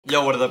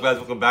Yo, what is up guys?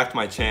 Welcome back to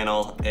my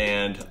channel.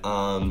 And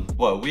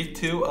week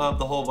 2 of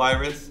the whole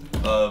virus,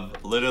 of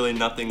literally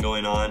nothing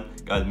going on.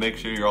 Guys, make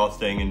sure you're all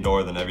staying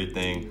indoors and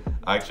everything.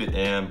 I actually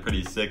am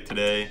pretty sick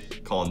today.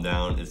 Calm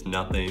down, it's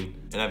nothing.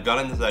 And I've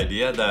gotten this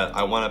idea that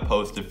I want to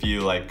post a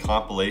few like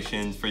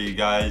compilations for you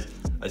guys.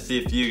 I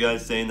see a few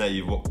guys saying that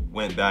you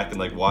went back and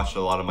like watched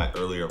a lot of my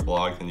earlier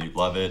vlogs and you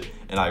love it.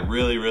 And I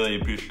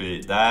really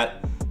appreciate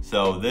that.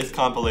 So this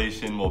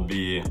compilation will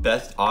be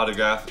best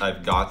autographs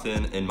I've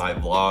gotten in my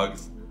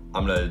vlogs.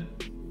 I'm gonna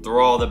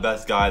throw all the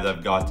best guys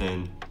I've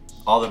gotten,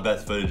 all the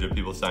best footage of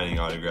people signing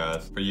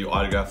autographs. For you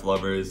autograph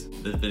lovers,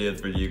 this video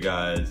is for you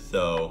guys.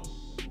 So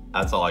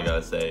that's all I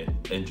gotta say.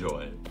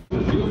 Enjoy.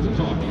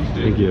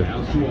 Thank you.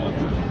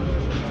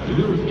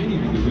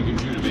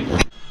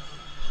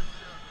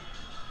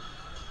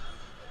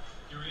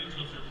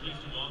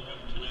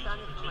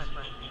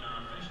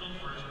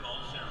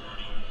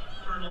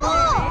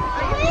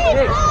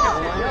 Hey,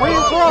 where are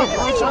you from?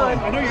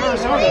 I know you're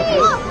Arizona.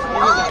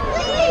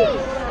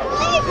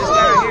 This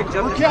guy right here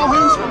jumped. We're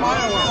Calhoun's from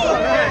Iowa.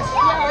 Yeah,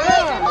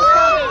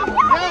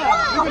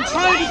 we've been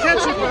trying to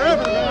catch you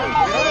forever, man.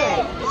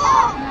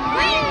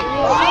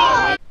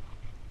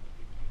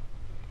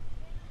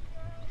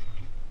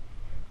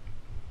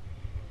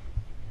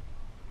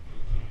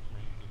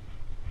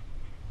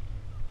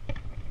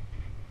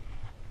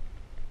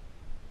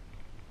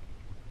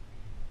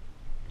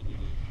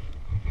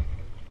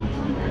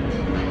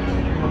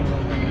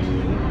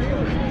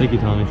 Thank you,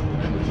 Tommy.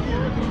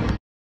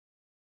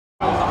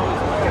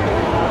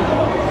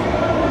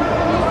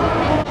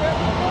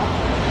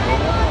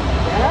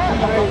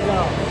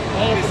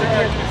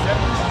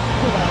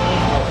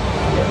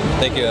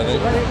 Thank you, Evan.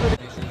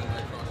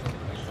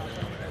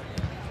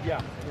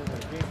 Yeah.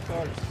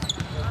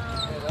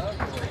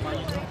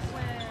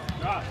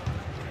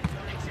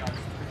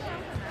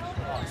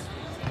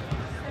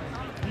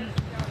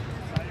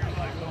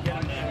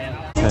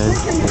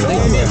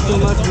 Thank you so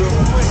much, bro.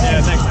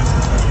 Yeah, thanks, man.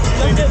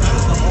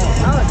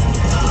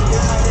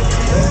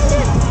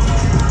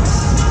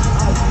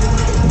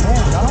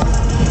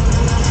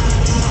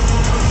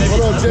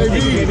 What up, JB?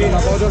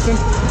 Justin?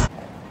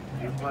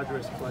 Your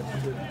Padres clutch.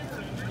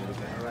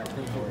 All right,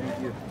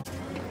 thank you.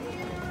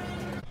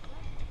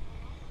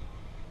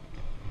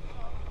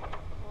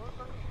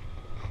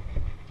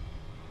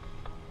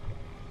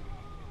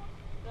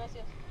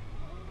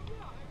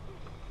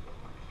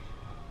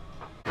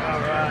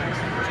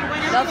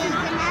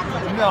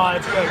 No,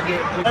 it's good.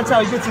 That's how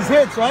he gets his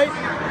hits, right?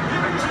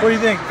 What do you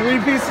think? 3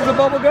 pieces of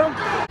bubble gum?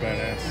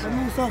 Badass.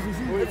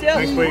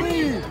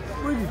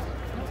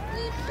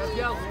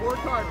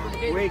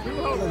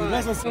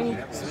 Next week.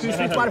 Excuse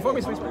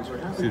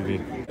me.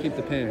 Keep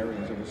the pen.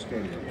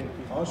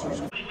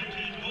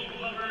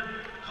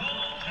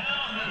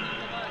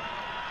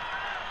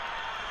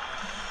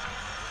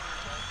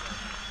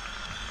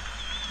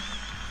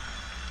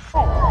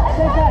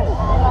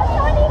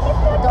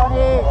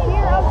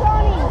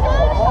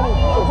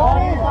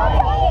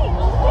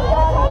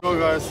 Go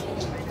guys.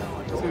 It's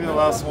gonna be the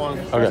last one.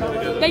 Okay.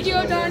 Thank you,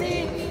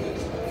 Donnie.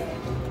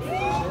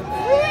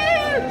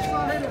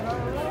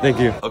 Thank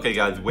you. Okay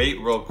guys,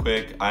 wait real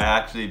quick. I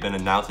actually been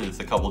announcing this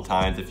a couple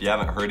times. If you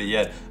haven't heard it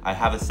yet, I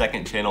have a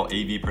second channel,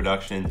 AV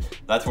Productions.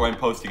 That's where I'm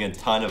posting a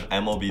ton of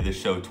MLB The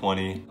Show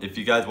 20. If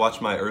you guys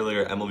watched my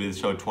earlier MLB The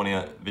Show 20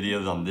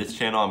 videos on this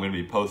channel, I'm gonna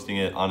be posting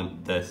it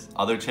on this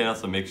other channel,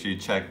 so make sure you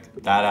check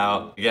that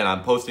out. Again,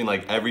 I'm posting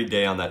like every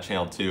day on that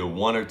channel too,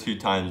 1 or 2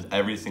 times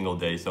every single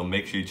day, so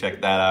make sure you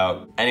check that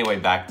out. Anyway,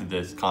 back to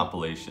this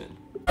compilation.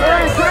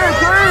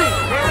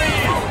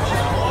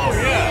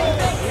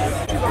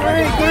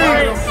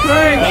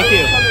 Thank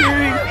you.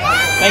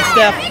 Thanks,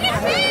 Steph.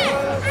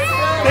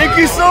 Thank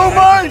you so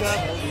much.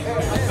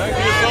 Thank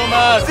you so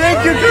much.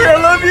 Thank you, Gary. I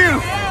love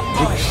you.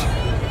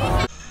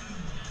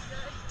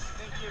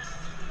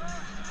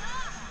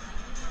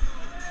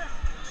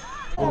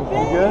 You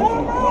good?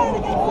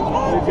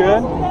 You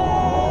good?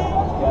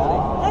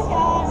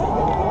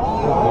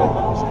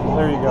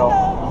 There you go.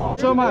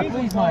 So much.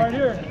 Please, Mike.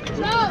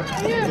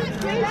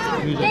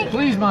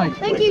 Please, Mike.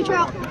 Thank you,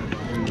 Trout.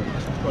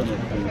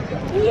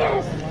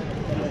 Yes.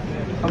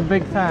 I'm a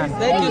big fan.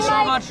 Thank you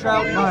so much,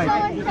 Trout. Mike.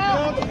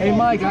 Hey,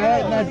 Mike, I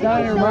had in that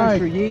diner once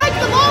for you. Mike,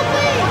 the ball,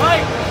 please.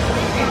 Mike.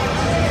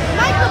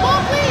 Mike, the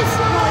ball, please.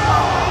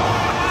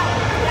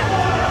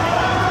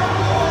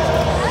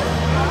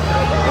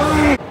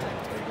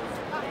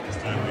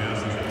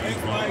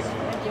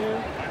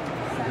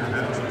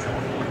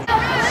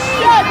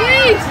 Yeah,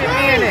 please.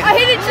 I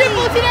hit a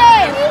triple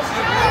today.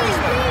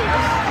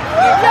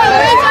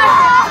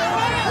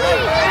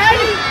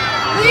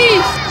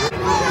 Please.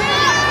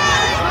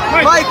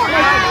 Mike,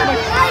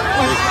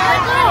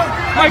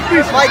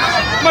 please. Mike,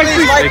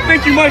 please.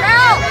 Thank you, Mike.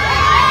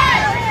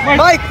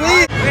 Mike,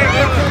 please.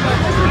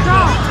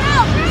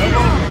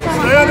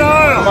 Stay on the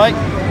aisle. Mike.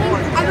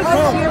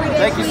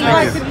 Thank you,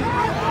 sir.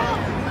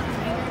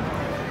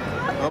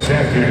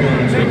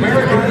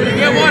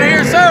 Get one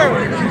here, sir.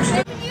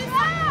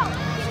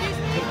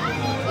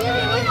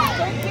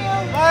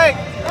 Mike.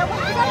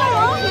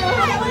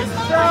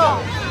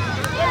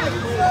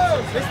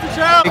 Mr.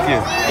 Chow!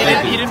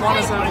 Thank you. He didn't want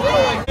us to.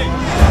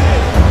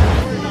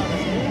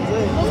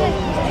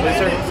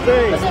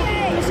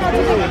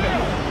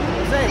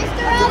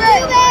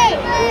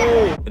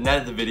 And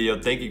that is the video.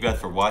 Thank you guys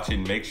for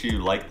watching. Make sure you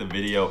like the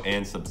video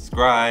and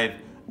subscribe.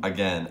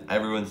 Again,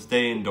 everyone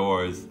stay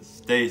indoors,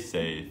 stay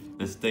safe.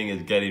 This thing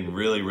is getting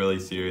really, really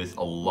serious.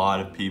 A lot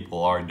of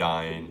people are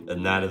dying.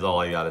 And that is all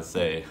I gotta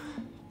say.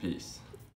 Peace.